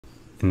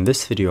In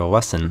this video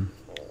lesson,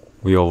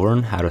 we will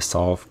learn how to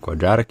solve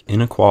quadratic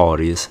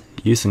inequalities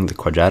using the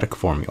quadratic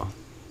formula.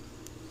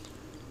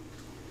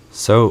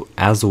 So,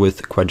 as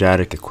with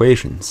quadratic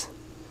equations,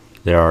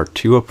 there are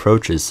two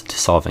approaches to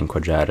solving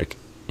quadratic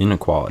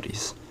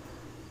inequalities.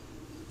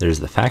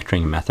 There's the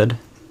factoring method,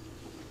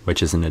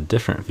 which is in a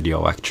different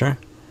video lecture,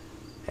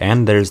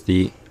 and there's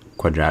the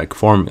quadratic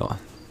formula,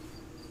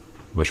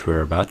 which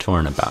we're about to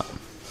learn about.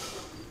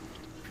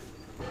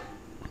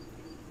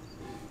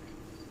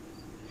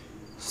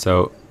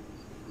 So,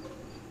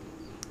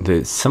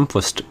 the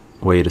simplest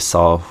way to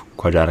solve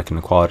quadratic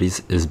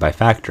inequalities is by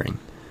factoring,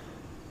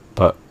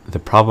 but the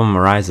problem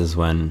arises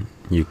when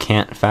you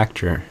can't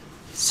factor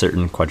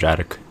certain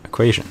quadratic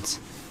equations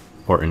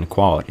or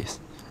inequalities.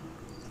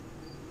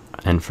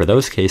 And for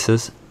those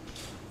cases,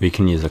 we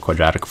can use a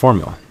quadratic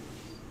formula.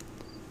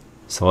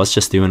 So let's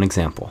just do an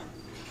example.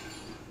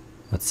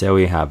 Let's say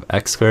we have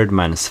x squared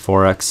minus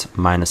 4x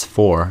minus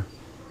 4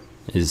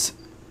 is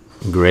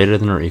greater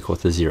than or equal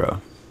to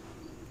 0.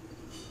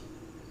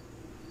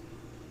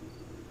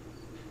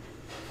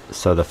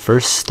 So the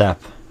first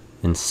step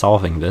in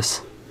solving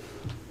this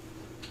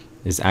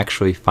is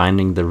actually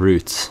finding the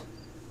roots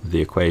of the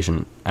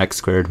equation x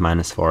squared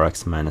minus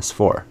 4x minus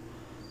 4.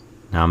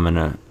 Now I'm going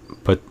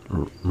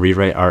to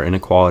rewrite our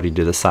inequality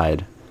to the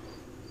side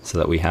so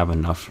that we have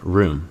enough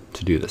room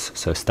to do this.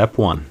 So step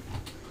one.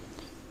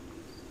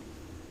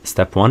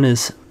 Step one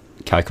is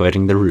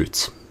calculating the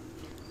roots.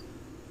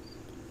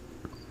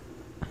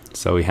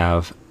 So we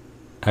have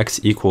x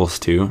equals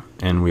 2,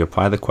 and we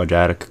apply the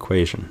quadratic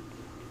equation.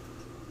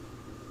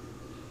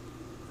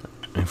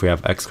 If we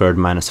have x squared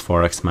minus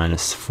 4x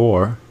minus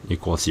 4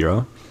 equals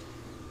 0,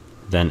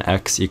 then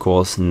x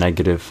equals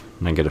negative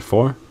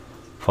 4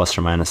 plus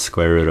or minus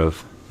square root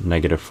of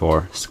negative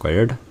 4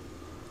 squared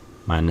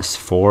minus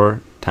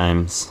 4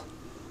 times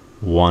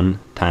 1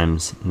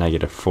 times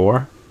negative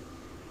 4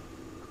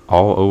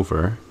 all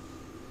over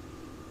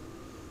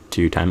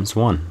 2 times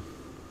 1.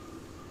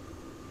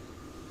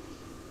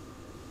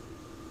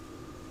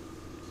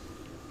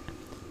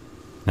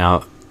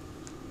 Now,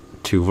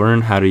 to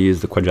learn how to use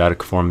the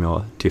quadratic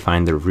formula to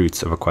find the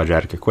roots of a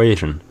quadratic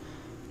equation,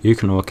 you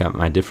can look at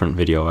my different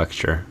video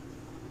lecture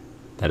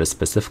that is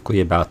specifically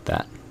about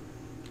that.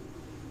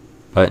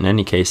 But in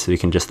any case, we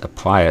can just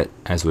apply it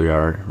as we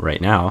are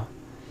right now.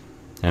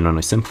 And when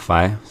we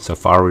simplify, so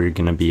far we're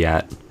going to be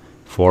at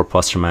 4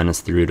 plus or minus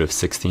the root of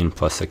 16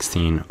 plus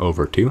 16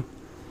 over 2.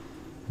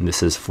 And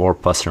this is 4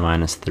 plus or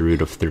minus the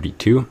root of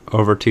 32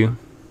 over 2,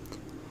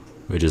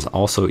 which is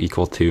also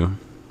equal to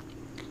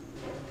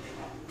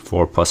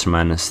 4 plus or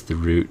minus the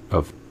root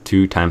of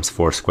 2 times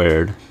 4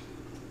 squared.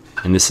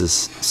 And this is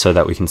so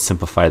that we can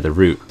simplify the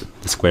root,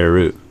 the square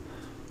root.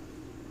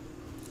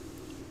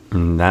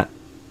 And that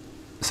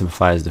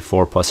simplifies to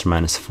 4 plus or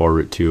minus 4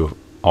 root 2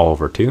 all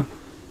over 2,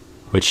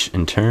 which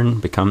in turn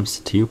becomes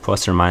 2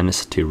 plus or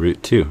minus 2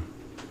 root 2.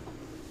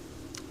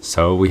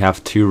 So we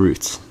have two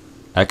roots,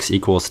 x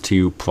equals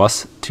 2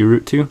 plus 2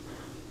 root 2,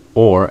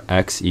 or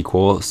x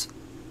equals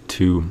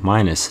 2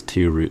 minus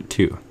 2 root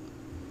 2.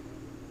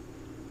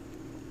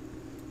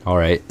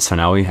 Alright, so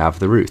now we have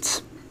the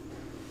roots.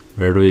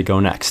 Where do we go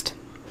next?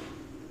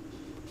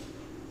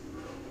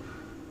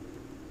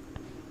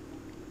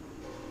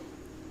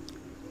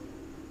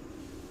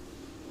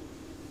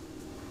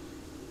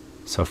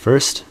 So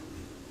first,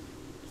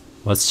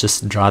 let's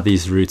just draw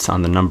these roots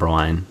on the number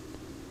line,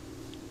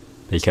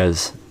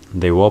 because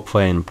they will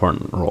play an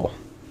important role.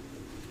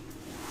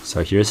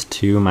 So here's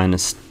 2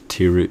 minus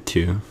 2 root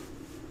 2.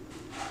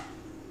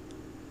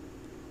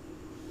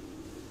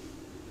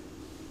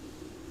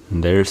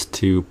 And there's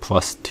 2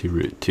 plus 2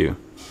 root 2.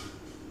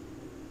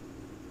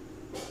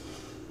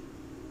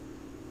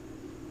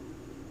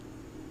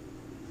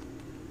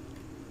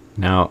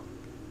 Now,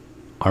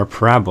 our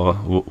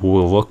parabola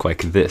will look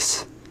like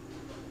this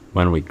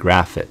when we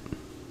graph it.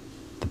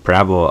 The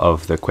parabola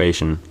of the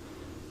equation,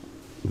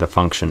 the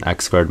function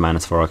x squared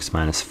minus 4x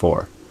minus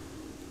 4.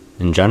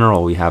 In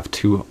general, we have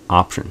two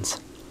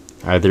options.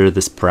 Either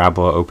this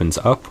parabola opens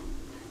up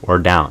or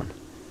down.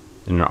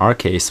 In our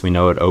case, we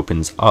know it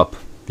opens up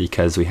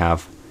because we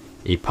have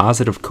a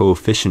positive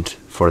coefficient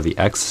for the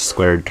x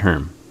squared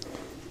term.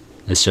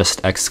 It's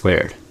just x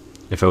squared.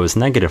 If it was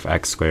negative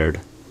x squared,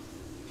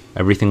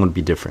 everything would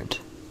be different.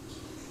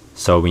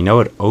 So we know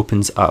it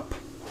opens up,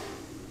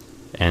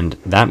 and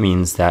that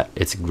means that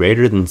it's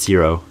greater than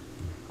 0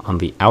 on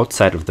the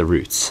outside of the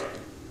roots.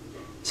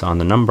 So on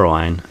the number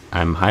line,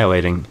 I'm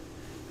highlighting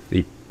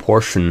the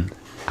portion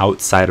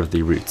outside of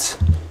the roots.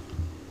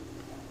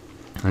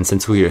 And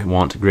since we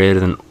want greater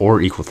than or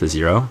equal to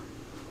 0,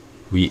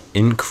 we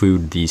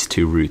include these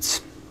two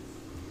roots.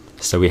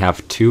 So we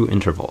have two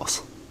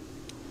intervals.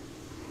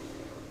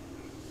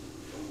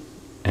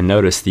 And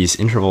notice these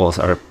intervals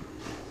are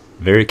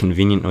very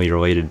conveniently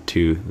related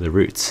to the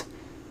roots.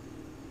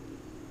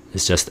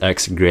 It's just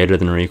x greater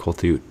than or equal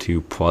to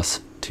 2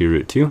 plus 2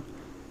 root 2,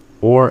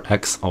 or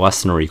x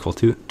less than or equal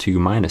to 2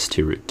 minus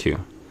 2 root 2.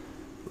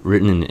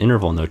 Written in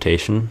interval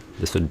notation,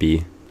 this would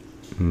be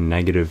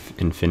negative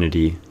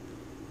infinity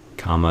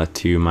comma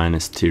 2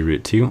 minus 2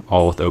 root 2,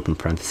 all with open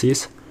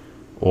parentheses,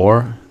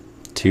 or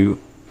 2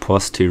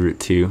 plus 2 root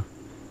 2,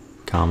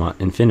 comma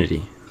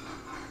infinity.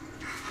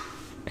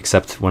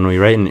 Except when we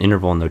write in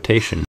interval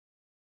notation,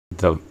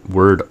 the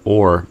word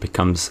or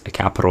becomes a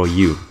capital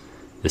U,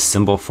 the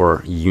symbol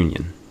for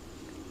union.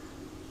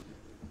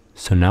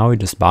 So now we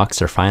just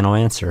box our final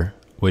answer,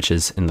 which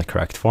is in the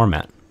correct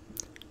format.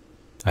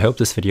 I hope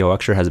this video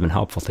lecture has been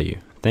helpful to you.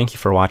 Thank you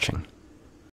for watching.